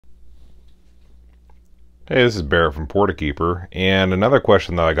Hey, this is Barrett from Portakeeper, and another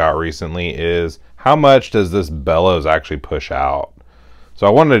question that I got recently is how much does this bellows actually push out? So I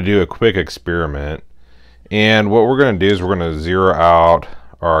wanted to do a quick experiment, and what we're going to do is we're going to zero out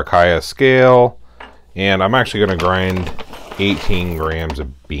our Kaya scale, and I'm actually going to grind 18 grams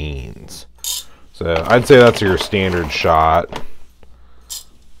of beans. So I'd say that's your standard shot.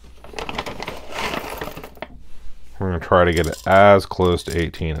 We're going to try to get it as close to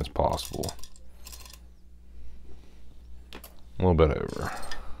 18 as possible. A little bit over.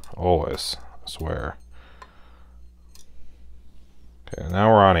 Always, I swear. Okay,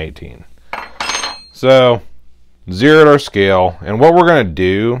 now we're on 18. So, zeroed our scale, and what we're going to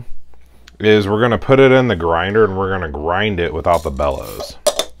do is we're going to put it in the grinder and we're going to grind it without the bellows.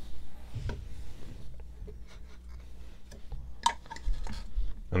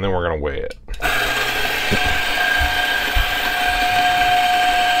 And then we're going to weigh it.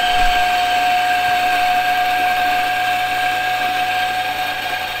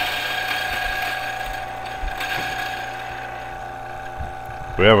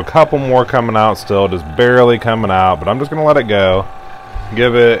 We have a couple more coming out still, just barely coming out, but I'm just going to let it go.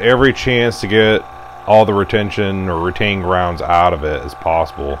 Give it every chance to get all the retention or retained grounds out of it as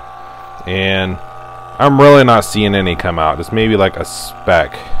possible. And I'm really not seeing any come out, just maybe like a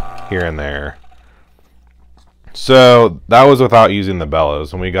speck here and there. So that was without using the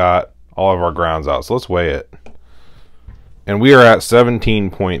bellows, and we got all of our grounds out. So let's weigh it. And we are at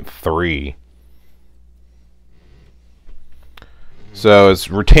 17.3. So it's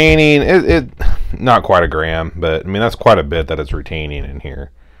retaining, it not quite a gram, but I mean that's quite a bit that it's retaining in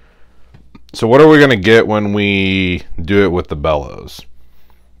here. So what are we going to get when we do it with the bellows?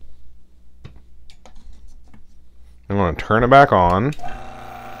 I'm going to turn it back on.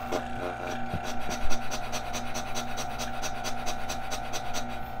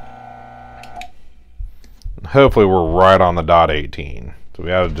 Hopefully we're right on the dot 18. So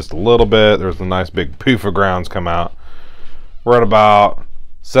we added just a little bit. There's a nice big poof of grounds come out. We're at about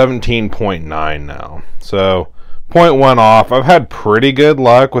 17.9 now. So 0.1 off. I've had pretty good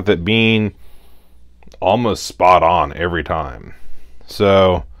luck with it being almost spot on every time.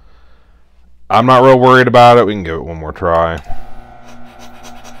 So I'm not real worried about it. We can give it one more try.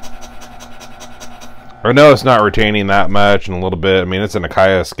 I know it's not retaining that much in a little bit. I mean, it's an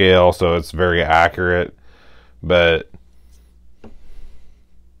Kaya scale, so it's very accurate. But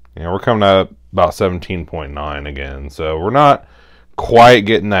you know, we're coming up about 17.9 again, so we're not quite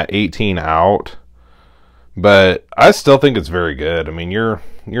getting that 18 out, but I still think it's very good. I mean, you're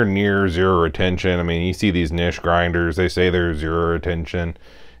near zero retention. I mean, you see these niche grinders, they say they're zero retention,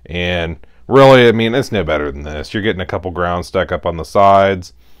 and really, I mean, it's no better than this. You're getting a couple grounds stuck up on the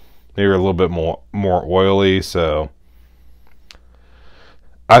sides, maybe a little bit more oily, so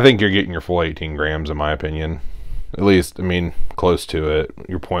I think you're getting your full 18 grams in my opinion. At least, I mean, close to it.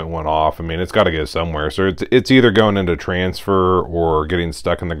 You're 0.1 off. I mean, it's got to go somewhere. So it's either going into transfer or getting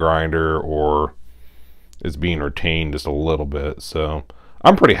stuck in the grinder, or it's being retained just a little bit. So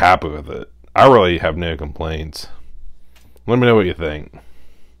I'm pretty happy with it. I really have no complaints. Let me know what you think.